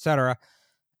cetera, et cetera.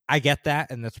 I get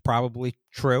that, and that's probably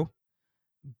true.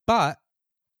 But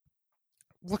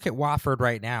look at Wofford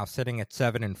right now, sitting at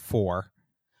 7-4.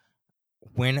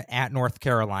 Win at North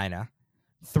Carolina.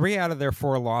 3 out of their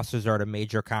 4 losses are to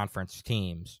major conference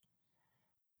teams.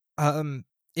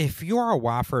 If you're a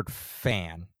Wofford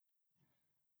fan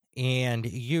and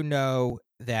you know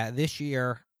that this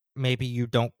year maybe you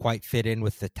don't quite fit in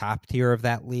with the top tier of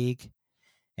that league,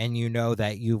 and you know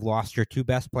that you've lost your 2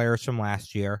 best players from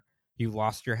last year, you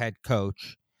lost your head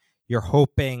coach, you're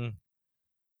hoping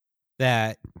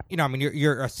that,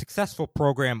 you're a successful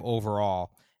program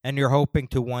overall, and you're hoping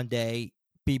to one day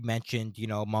be mentioned,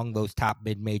 among those top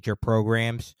mid-major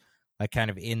programs, like kind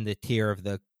of in the tier of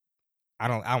the, I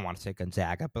don't want to say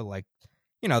Gonzaga, but like,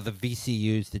 the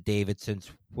VCUs, the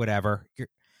Davidsons, whatever.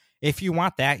 If you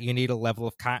want that, you need a level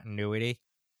of continuity,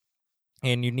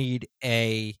 and you need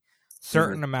a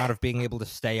certain amount of being able to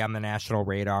stay on the national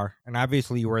radar. And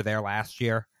obviously you were there last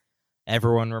year.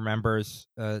 Everyone remembers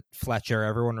Fletcher.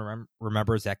 Everyone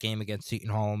remembers that game against Seton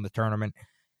Hall in the tournament.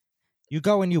 You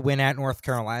go and you win at North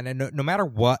Carolina. No matter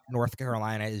what North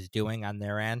Carolina is doing on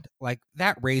their end, like,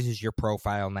 that raises your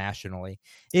profile nationally.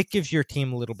 It gives your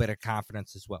team a little bit of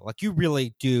confidence as well. Like, you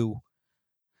really do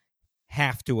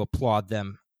have to applaud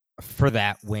them for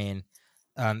that win,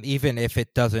 even if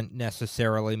it doesn't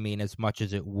necessarily mean as much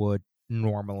as it would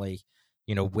normally,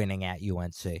 winning at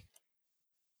UNC.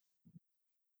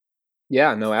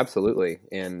 Yeah, no, absolutely.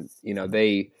 And,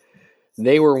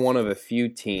 they were one of a few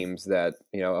teams that,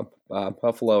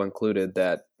 Buffalo included,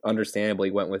 that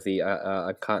understandably went with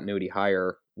the continuity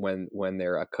hire when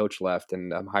their coach left,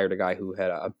 and hired a guy who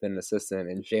had been an assistant,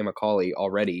 and Jay McCauley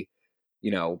already,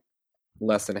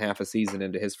 less than half a season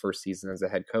into his first season as a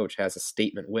head coach, has a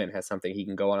statement win, has something he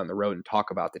can go on the road and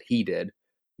talk about that he did,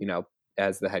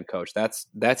 as the head coach. That's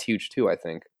huge too, I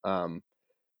think.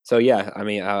 So yeah, I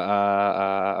mean,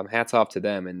 hats off to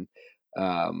them, and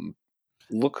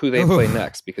look who they play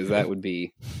next, because that would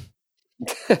be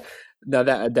now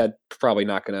that probably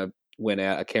not going to win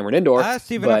a Cameron Indoor,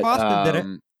 Stephen F. but Austin did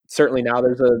it. Certainly now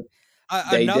there's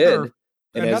they Another did,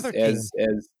 and another team. as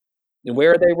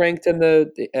where are they ranked in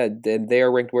they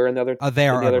are ranked where in the other they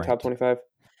are in the other unranked. top 25.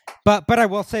 But I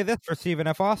will say this for Stephen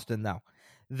F. Austin, though.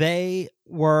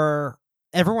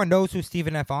 Everyone knows who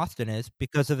Stephen F. Austin is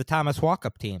because of the Thomas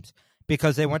Walkup teams,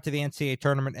 because they went to the NCAA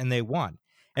tournament and they won.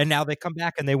 And now they come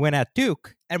back and they win at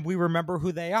Duke, and we remember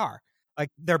who they are. Like,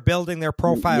 they're building their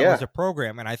profile as a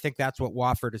program, and I think that's what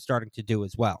Wofford is starting to do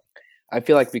as well. I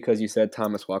feel like because you said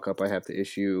Thomas Walkup, I have to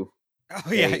issue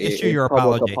your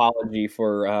apology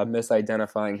for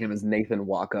misidentifying him as Nathan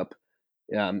Walkup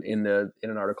in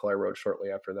an article I wrote shortly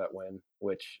after that win,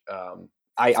 which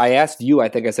I asked you, I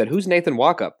think I said, who's Nathan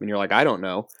Walkup? And you're like, I don't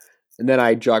know. And then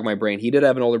I jogged my brain. He did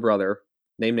have an older brother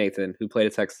named Nathan who played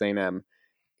at Texas A&M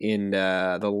in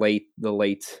the late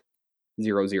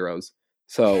 00s.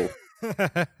 So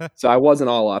I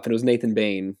wasn't all off, and it was Nathan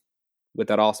Bain with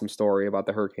that awesome story about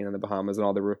the hurricane in the Bahamas and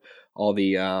all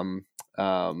the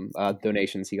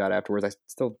donations he got afterwards.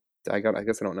 I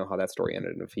guess I don't know how that story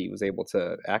ended, and if he was able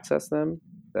to access them.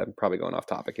 I'm probably going off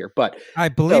topic here, but I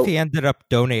believe he ended up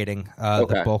donating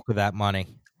the bulk of that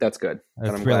money. That's good.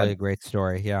 It's really a great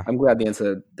story. Yeah, I'm glad the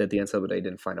NCAA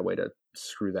didn't find a way to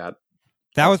screw that.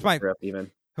 That was my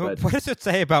even. What does it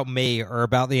say about me or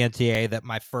about the NCAA that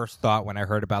my first thought when I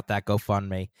heard about that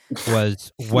GoFundMe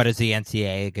was, what is the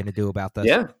NCAA going to do about this?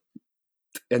 Yeah,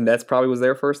 and that's probably was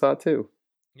their first thought too.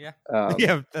 Yeah,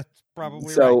 yeah, that's probably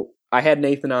right. So I had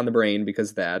Nathan on the brain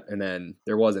because of that, and then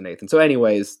there wasn't Nathan. So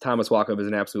anyways, Thomas Walkup is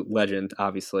an absolute legend,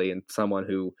 obviously, and someone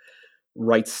who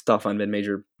writes stuff on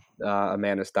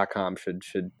midmajormadness.com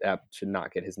should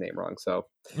not get his name wrong. So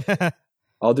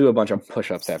I'll do a bunch of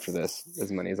push-ups after this, as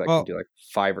many as I can do, like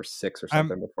 5 or 6 or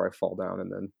something before I fall down,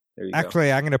 and then there you go.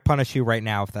 Actually, I'm going to punish you right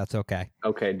now if that's okay.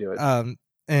 Okay, do it.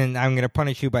 And I'm going to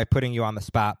punish you by putting you on the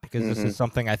spot, because this is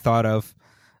something I thought of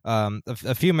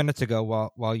a few minutes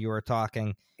ago while you were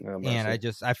talking, and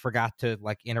I forgot to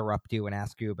interrupt you and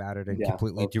ask you about it and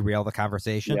completely derail the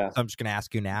conversation. So I'm just going to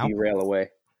ask you now. Derail away.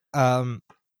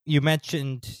 You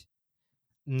mentioned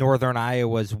Northern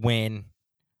Iowa's win.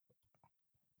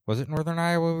 Was it Northern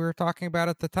Iowa we were talking about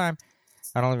at the time?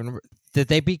 I don't even remember. Did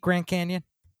they beat Grand Canyon?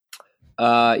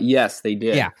 Yes, they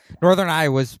did. Yeah, Northern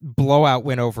Iowa's blowout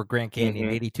win over Grand Canyon,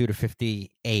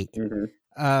 82-58.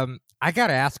 I got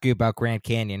to ask you about Grand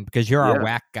Canyon, because you're our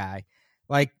WAC guy.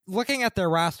 Like, looking at their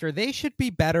roster, they should be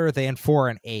better than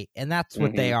 4-8, and that's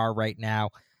what they are right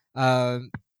now.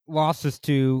 Losses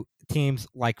to teams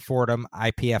like Fordham,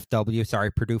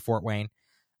 Purdue Fort Wayne,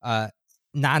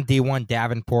 non-D1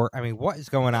 Davenport. I mean, what is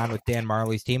going on with Dan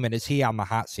Marley's team, and is he on the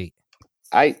hot seat?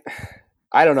 I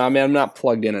don't know. I mean, I'm not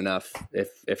plugged in enough,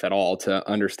 if at all, to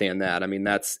understand that. I mean,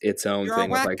 that's its own You're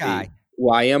thing. Our WAC guy.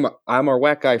 Well, I'm our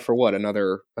WAC guy for what,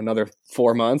 another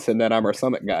 4 months, and then I'm our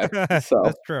Summit guy. So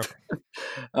that's true.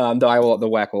 Though the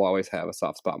WAC will always have a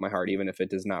soft spot in my heart, even if it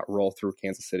does not roll through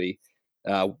Kansas City,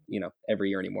 every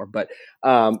year anymore. But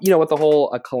with the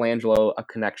whole Colangelo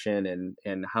connection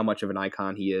and how much of an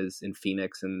icon he is in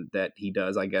Phoenix, and that he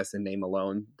does, I guess, in name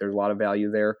alone, there's a lot of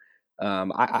value there.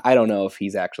 I don't know if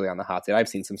he's actually on the hot seat. I've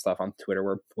seen some stuff on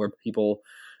Twitter where people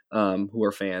who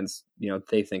are fans,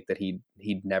 they think that he'd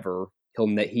never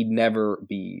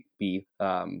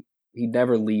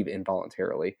leave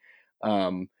involuntarily.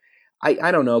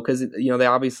 I don't know, because they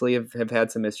obviously have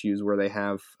had some issues where they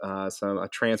have some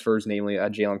transfers, namely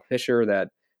Jalen Fisher, that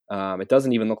it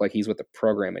doesn't even look like he's with the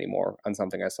program anymore on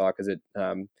something I saw, because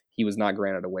he was not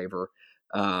granted a waiver.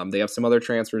 They have some other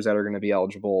transfers that are going to be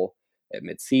eligible at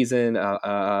midseason.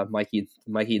 Mikey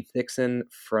Dixon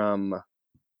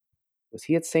was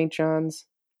he at St. John's?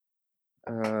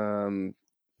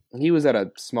 He was at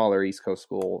a smaller East Coast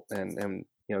school, and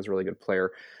was a really good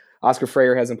player. Oscar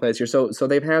Freyer hasn't played this year, so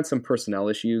they've had some personnel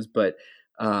issues, but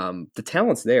the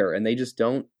talent's there, and they just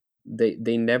don't.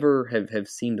 They never have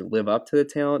seemed to live up to the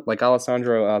talent. Like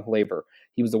Alessandro Labor,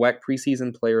 he was the WAC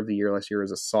preseason player of the year last year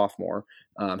as a sophomore.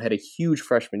 Had a huge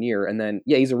freshman year, and then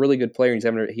he's a really good player. He's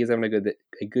having a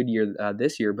good year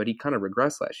this year, but he kind of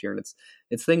regressed last year, and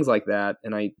it's things like that.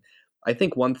 And I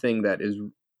think one thing that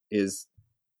is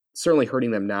certainly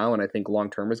hurting them now, and I think long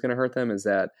term is going to hurt them, is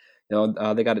that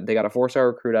they got a 4-star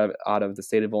recruit out of the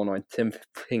state of Illinois, Tim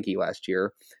Pinky, last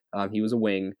year. He was a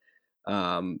wing.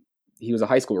 He was a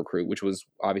high school recruit, which was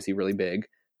obviously really big.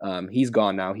 He's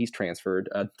gone now. He's transferred.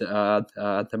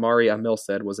 Damari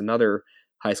Milstead was another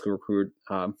high school recruit,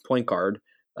 point guard,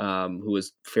 who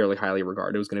was fairly highly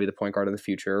regarded. It was going to be the point guard of the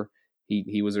future.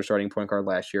 He was their starting point guard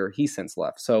last year. He's since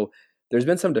left. So there's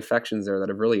been some defections there that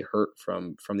have really hurt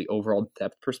from the overall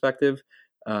depth perspective,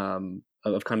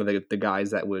 of kind of the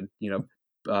guys that would,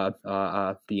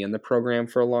 be in the program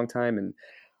for a long time. And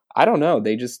I don't know,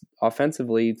 they just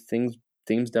offensively things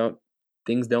don't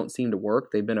seem to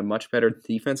work. They've been a much better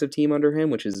defensive team under him,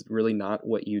 which is really not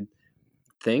what you'd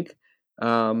think.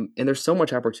 And there's so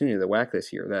much opportunity to the WAC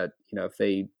this year that, if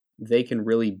they can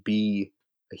really be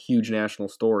a huge national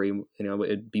story,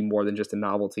 it'd be more than just a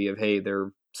novelty of, hey,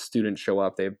 their students show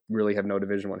up, they really have no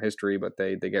Division I history, but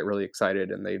they get really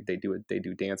excited and they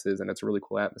do dances, and it's a really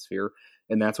cool atmosphere.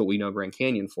 And that's what we know Grand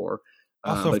Canyon for.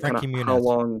 Also, but Frankie kinda Muniz. how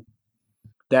long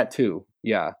that too.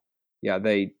 Yeah.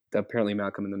 They apparently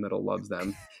Malcolm in the Middle loves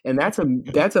them. And that's a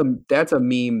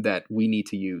meme that we need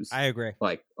to use. I agree.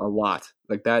 Like a lot.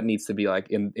 Like that needs to be like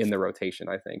in the rotation,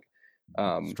 I think.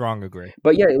 Strong agree.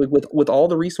 But yeah, with all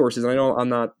the resources, and I know I'm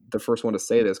not the first one to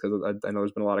say this because I know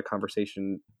there's been a lot of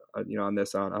conversation, on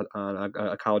this on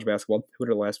a college basketball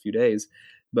Twitter the last few days.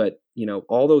 But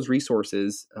all those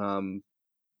resources,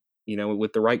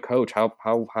 with the right coach, how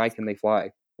high can they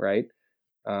fly, right?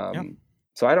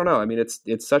 So I don't know. I mean,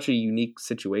 it's such a unique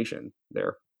situation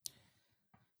there.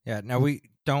 Yeah. Now we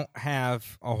don't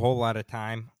have a whole lot of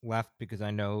time left because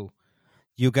I know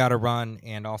you got to run,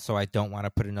 and also I don't want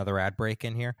to put another ad break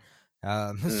in here.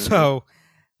 So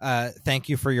thank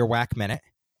you for your WAC minute.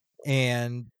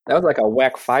 And that was like a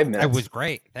WAC 5 minutes. It was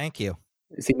great. Thank you.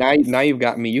 See, now you've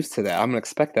gotten me used to that. I'm gonna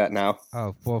expect that now.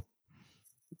 Oh well,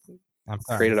 I'm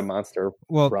sorry. Created a monster.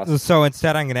 Well, Russ. So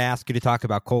instead, I'm going to ask you to talk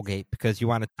about Colgate because you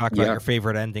want to talk about your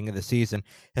favorite ending of the season.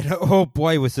 And oh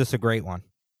boy, was this a great one!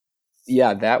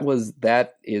 Yeah,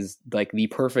 that is like the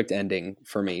perfect ending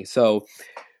for me. So,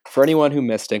 for anyone who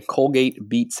missed it, Colgate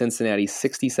beat Cincinnati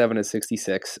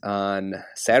 67-66 on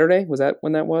Saturday. Was that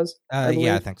when that was?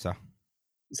 Yeah, I think so.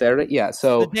 Saturday, yeah.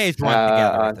 So the days run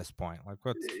together at this point. Like,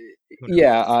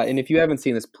 and if you haven't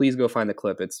seen this, please go find the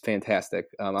clip. It's fantastic.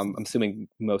 I'm assuming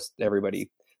most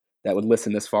everybody that would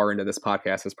listen this far into this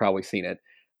podcast has probably seen it.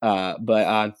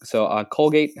 So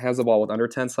Colgate has the ball with under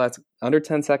 10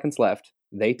 seconds left.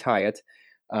 They tie it.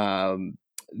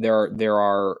 There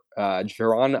are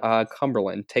Jerron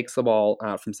Cumberland takes the ball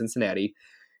from Cincinnati.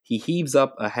 He heaves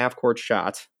up a half court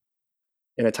shot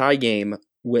in a tie game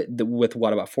with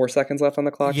what, about 4 seconds left on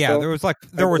the clock? Yeah, still?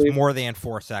 there was more than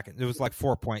 4 seconds. It was like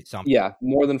 4 point something. Yeah,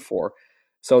 more than 4.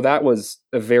 So that was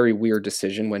a very weird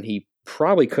decision when he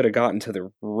probably could have gotten to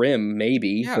the rim,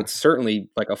 maybe, but certainly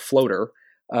like a floater.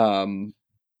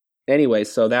 Anyway,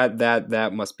 so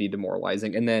that must be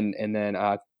demoralizing. And then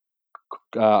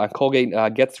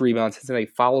Colgate gets the rebound. Cincinnati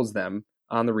follows them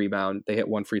on the rebound. They hit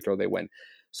one free throw. They win.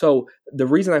 So the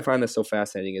reason I find this so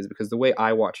fascinating is because the way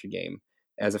I watch a game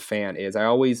as a fan is I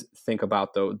always think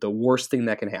about the worst thing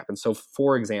that can happen. So,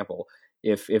 for example,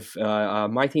 if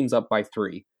my team's up by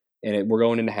 3 and we're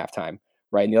going into halftime,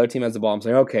 right, and the other team has the ball, I'm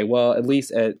saying, okay, well, at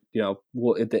least at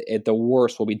the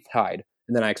worst we'll be tied,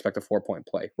 and then I expect a 4-point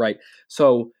play, right?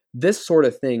 So this sort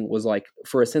of thing was like,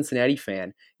 for a Cincinnati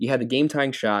fan, you had the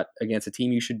game-tying shot against a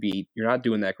team you should beat. You're not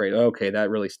doing that great. Okay, that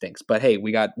really stinks. But hey,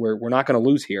 we're not going to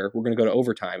lose here. We're going to go to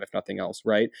overtime if nothing else,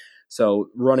 right? So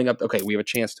running up, okay, we have a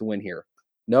chance to win here.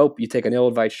 Nope, you take an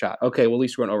ill-advised shot. Okay, well, at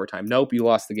least we're in overtime. Nope, you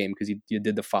lost the game because you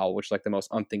did the foul, which is like the most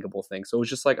unthinkable thing. So it was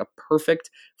just like a perfect,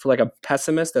 for like a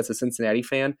pessimist that's a Cincinnati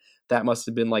fan, that must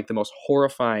have been like the most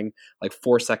horrifying like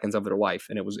 4 seconds of their life,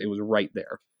 and it was right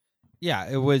there. Yeah,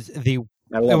 it was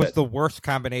the worst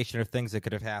combination of things that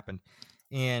could have happened.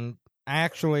 And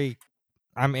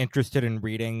I'm interested in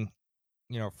reading,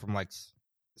 from like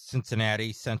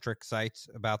Cincinnati-centric sites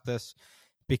about this.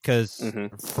 Because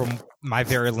from my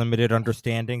very limited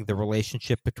understanding, the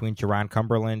relationship between Jerron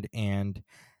Cumberland and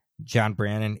John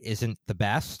Brannon isn't the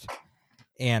best.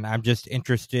 And I'm just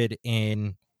interested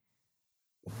in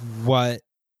what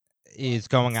is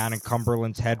going on in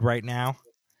Cumberland's head right now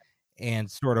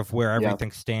and sort of where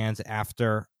everything stands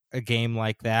after a game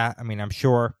like that. I mean, I'm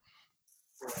sure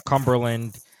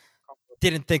Cumberland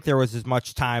didn't think there was as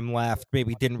much time left,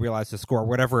 maybe didn't realize the score,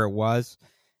 whatever it was.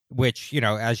 Which,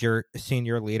 as your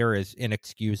senior leader is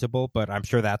inexcusable, but I'm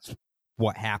sure that's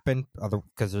what happened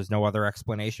because there's no other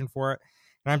explanation for it.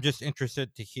 And I'm just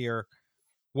interested to hear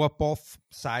what both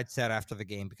sides said after the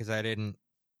game because I didn't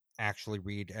actually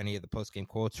read any of the post-game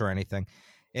quotes or anything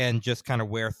and just kind of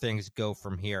where things go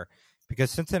from here. Because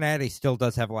Cincinnati still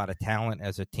does have a lot of talent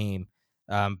as a team,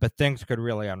 but things could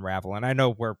really unravel. And I know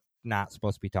we're not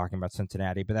supposed to be talking about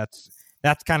Cincinnati, but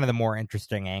that's kind of the more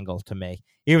interesting angle to me,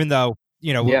 even though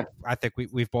I think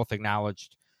we've both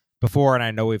acknowledged before, and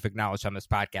I know we've acknowledged on this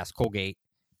podcast, Colgate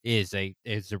is a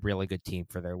really good team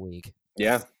for their league.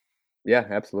 Yeah. Yeah,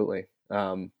 absolutely.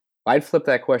 I'd flip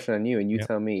that question on you, and you Yep.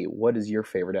 tell me, what has your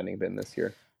favorite ending been this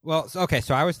year? Well, okay,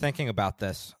 so I was thinking about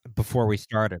this before we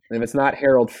started. And if it's not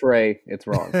Harold Frey, it's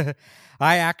wrong.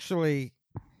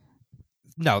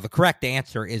 No, the correct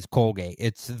answer is Colgate.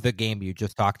 It's the game you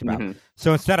just talked about. Mhm.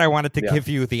 So instead, I wanted to Yeah. give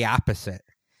you the opposite,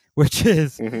 which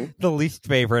is Mhm. the least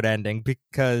favorite ending,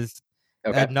 because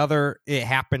Okay. it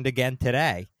happened again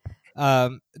today.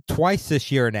 Twice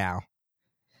this year now,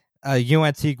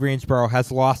 UNC Greensboro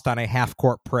has lost on a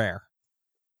half-court prayer.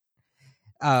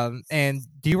 And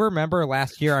do you remember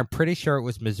last year? I'm pretty sure it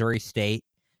was Missouri State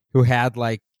who had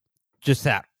like just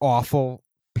that awful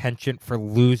penchant for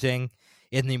losing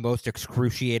in the most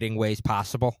excruciating ways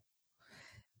possible.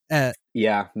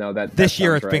 Yeah, no, that This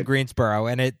year sounds it's been right. Greensboro,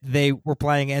 and they were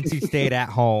playing NC State at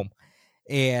home,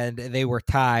 and they were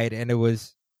tied, and it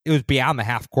was beyond the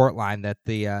half court line that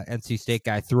the NC State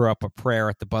guy threw up a prayer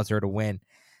at the buzzer to win,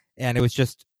 and it was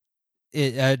just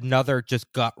another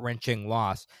just gut wrenching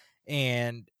loss,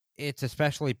 and it's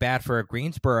especially bad for a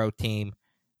Greensboro team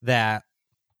that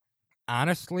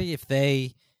honestly, if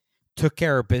they took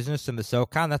care of business in the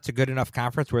SoCon, that's a good enough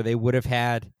conference where they would have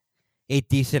had a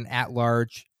decent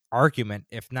at-large argument,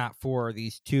 if not for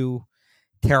these two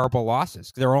terrible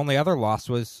losses. Their only other loss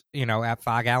was, at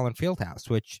Fog Allen Fieldhouse,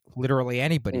 which literally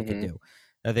anybody could do.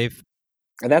 And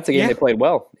that's a game they played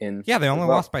well in. Yeah, they only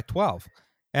lost by 12,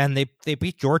 and they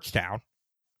beat Georgetown,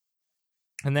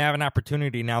 and they have an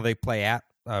opportunity now. They play at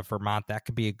Vermont. That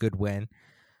could be a good win.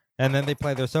 And then they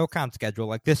play their SoCon schedule.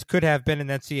 Like, this could have been an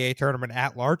NCAA tournament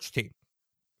at-large team.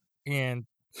 And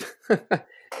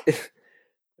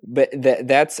but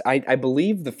that's I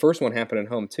believe the first one happened at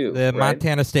home too. The right?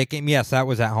 Montana State game, yes, that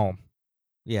was at home.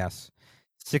 Yes.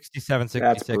 67-66.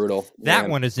 That's brutal. That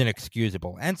one is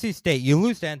inexcusable. NC State, you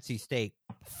lose to NC State,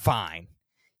 fine.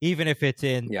 Even if it's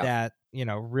in that,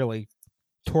 really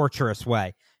torturous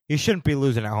way. You shouldn't be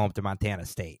losing at home to Montana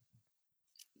State.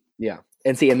 Yeah.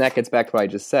 And see, and that gets back to what I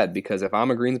just said, because if I'm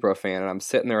a Greensboro fan and I'm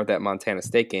sitting there at that Montana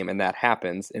State game and that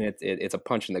happens and it's a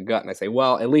punch in the gut, and I say,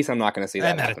 well, at least I'm not going to see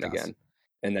that happen again.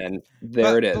 And then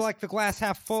it is. But like the glass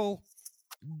half full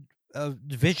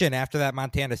vision after that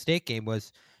Montana State game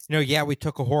was, we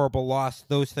took a horrible loss.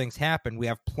 Those things happen. We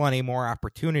have plenty more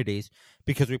opportunities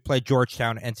because we played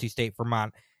Georgetown, NC State,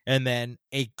 Vermont, and then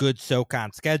a good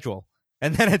SoCon schedule.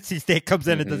 And then NC State comes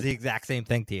in and does the exact same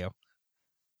thing to you.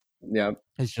 Yeah.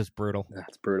 It's just brutal.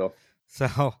 That's brutal.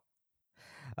 So,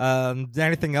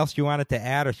 anything else you wanted to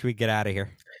add, or should we get out of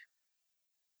here?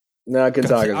 No,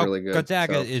 Gonzaga is really good.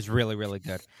 Gonzaga is really, really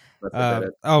good.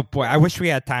 Oh, boy. I wish we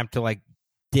had time to,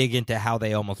 dig into how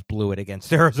they almost blew it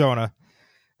against Arizona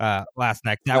last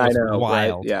night. That was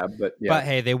wild. Right? But,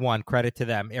 hey, they won. Credit to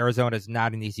them. Arizona is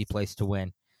not an easy place to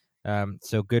win.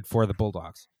 So good for the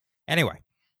Bulldogs. Anyway,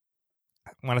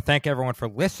 I want to thank everyone for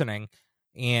listening,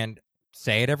 and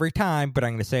say it every time, but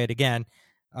I'm going to say it again.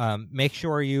 Make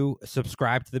sure you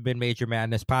subscribe to the Mid-Major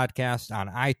Madness podcast on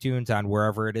iTunes, on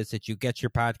wherever it is that you get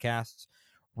your podcasts.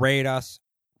 Rate us,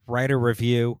 write a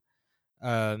review.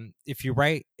 If you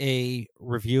write a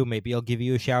review, maybe I'll give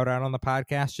you a shout out on the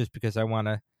podcast, just because I want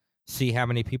to see how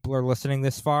many people are listening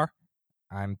this far.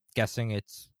 I'm guessing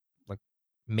it's like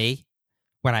me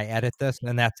when I edit this,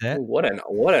 and that's it. What an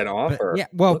offer! But,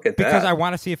 well, look at because that. I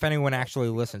want to see if anyone actually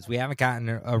listens. We haven't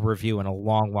gotten a review in a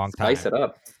long, long time. Spice it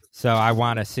up. So I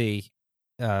want to see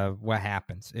what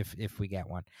happens if we get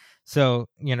one. So,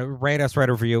 rate us, write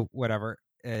a review, whatever.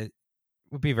 It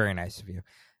would be very nice of you.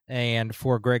 And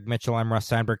for Greg Mitchell, I'm Russ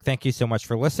Steinberg. Thank you so much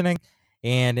for listening,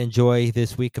 and enjoy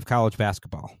this week of college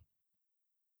basketball.